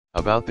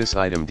About this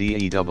item: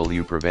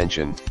 DEW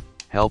prevention,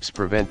 helps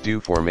prevent dew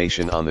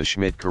formation on the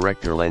Schmidt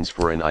corrector lens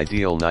for an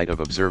ideal night of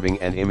observing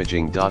and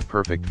imaging.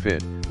 Perfect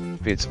fit,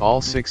 fits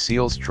all 6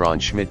 Celestron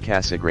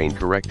Schmidt-Cassegrain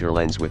corrector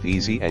lens with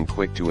easy and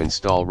quick to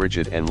install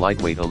rigid and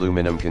lightweight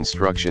aluminum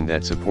construction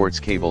that supports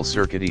cable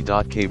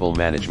circuity. Cable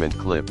management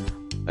clip,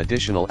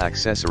 additional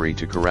accessory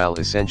to corral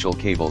essential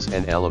cables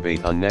and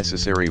elevate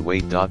unnecessary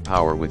weight.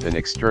 Power with an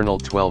external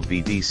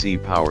 12V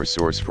DC power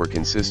source for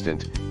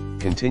consistent,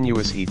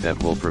 continuous heat that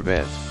will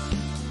prevent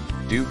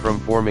dew from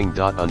forming.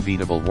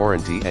 Unbeatable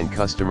warranty and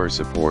customer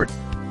support.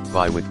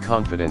 Buy with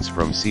confidence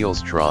from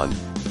Celestron,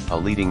 a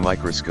leading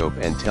microscope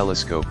and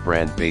telescope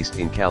brand based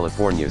in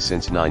California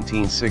since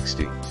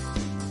 1960.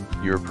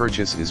 Your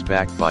purchase is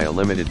backed by a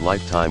limited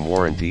lifetime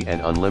warranty and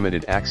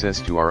unlimited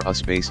access to our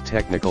US-based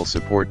technical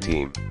support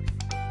team.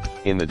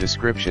 In the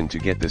description to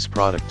get this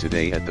product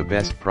today at the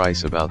best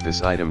price. About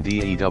this item: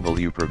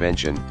 DEW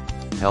prevention,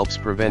 helps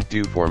prevent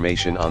dew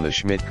formation on the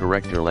Schmidt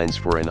corrector lens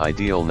for an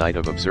ideal night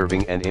of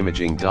observing and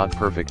imaging.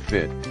 Perfect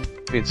fit,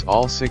 fits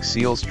all 6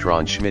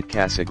 Celestron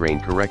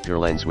Schmidt-Cassegrain corrector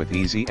lens with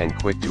easy and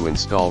quick to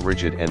install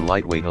rigid and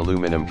lightweight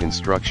aluminum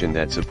construction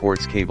that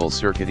supports cable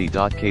circuity.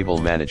 Cable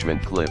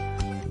management clip,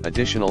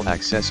 additional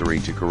accessory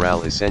to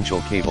corral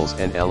essential cables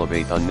and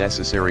elevate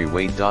unnecessary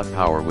weight.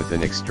 Power with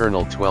an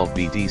external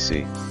 12V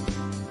DC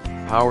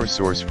power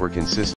source for consistent